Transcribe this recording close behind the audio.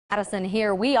Madison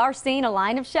here. We are seeing a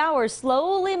line of showers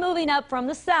slowly moving up from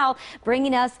the south,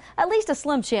 bringing us at least a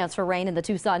slim chance for rain in the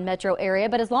Tucson metro area.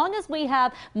 But as long as we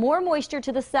have more moisture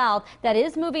to the south that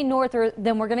is moving north,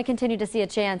 then we're going to continue to see a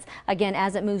chance again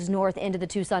as it moves north into the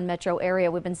Tucson metro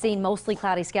area. We've been seeing mostly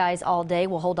cloudy skies all day.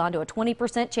 We'll hold on to a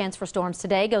 20% chance for storms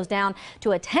today. Goes down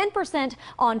to a 10%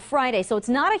 on Friday. So it's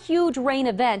not a huge rain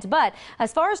event, but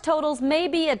as far as totals,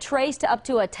 maybe a trace to up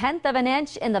to a 1/10 of an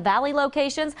inch in the valley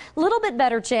locations. A little bit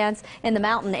better chance in the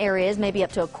mountain areas, maybe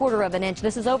up to a 1/4 of an inch.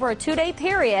 This is over a 2-day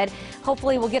period.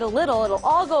 Hopefully we'll get a little. It'll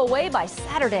all go away by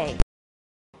Saturday.